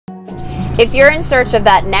If you're in search of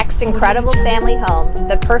that next incredible family home,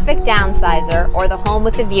 the perfect downsizer, or the home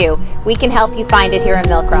with a view, we can help you find it here in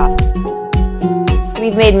Millcroft.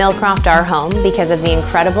 We've made Millcroft our home because of the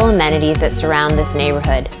incredible amenities that surround this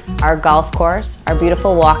neighborhood. Our golf course, our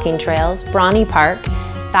beautiful walking trails, Brawny Park,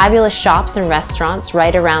 fabulous shops and restaurants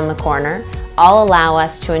right around the corner, all allow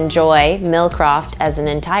us to enjoy Millcroft as an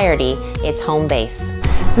entirety, its home base.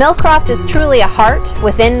 Millcroft is truly a heart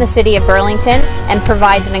within the city of Burlington and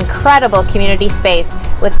provides an incredible community space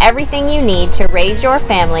with everything you need to raise your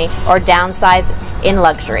family or downsize in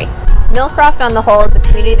luxury. Millcroft on the whole is a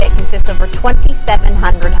community that consists of over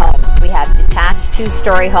 2,700 homes. We have detached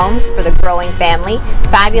two-story homes for the growing family,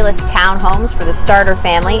 fabulous townhomes for the starter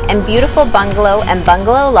family, and beautiful bungalow and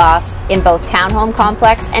bungalow lofts in both townhome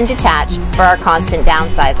complex and detached for our constant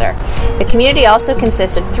downsizer. The community also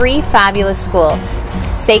consists of 3 fabulous schools: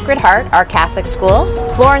 Sacred Heart, our Catholic school,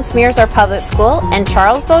 Florence Mears, our public school, and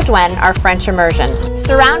Charles Baudouin, our French Immersion.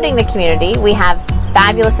 Surrounding the community, we have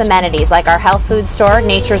fabulous amenities like our health food store,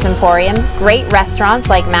 Nature's Emporium, great restaurants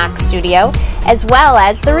like Mac's Studio, as well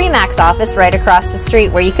as the Remax office right across the street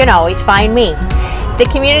where you can always find me. The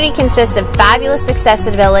community consists of fabulous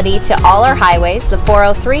accessibility to all our highways, the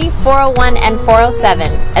 403, 401, and 407,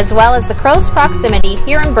 as well as the close proximity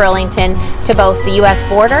here in Burlington to both the U.S.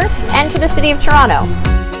 border and to the City of Toronto.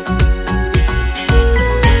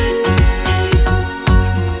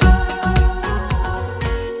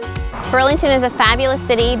 Burlington is a fabulous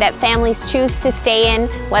city that families choose to stay in,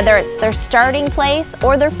 whether it's their starting place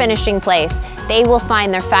or their finishing place. They will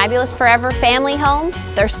find their fabulous forever family home,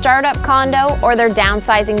 their startup condo, or their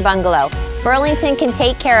downsizing bungalow. Burlington can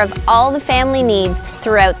take care of all the family needs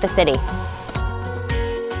throughout the city.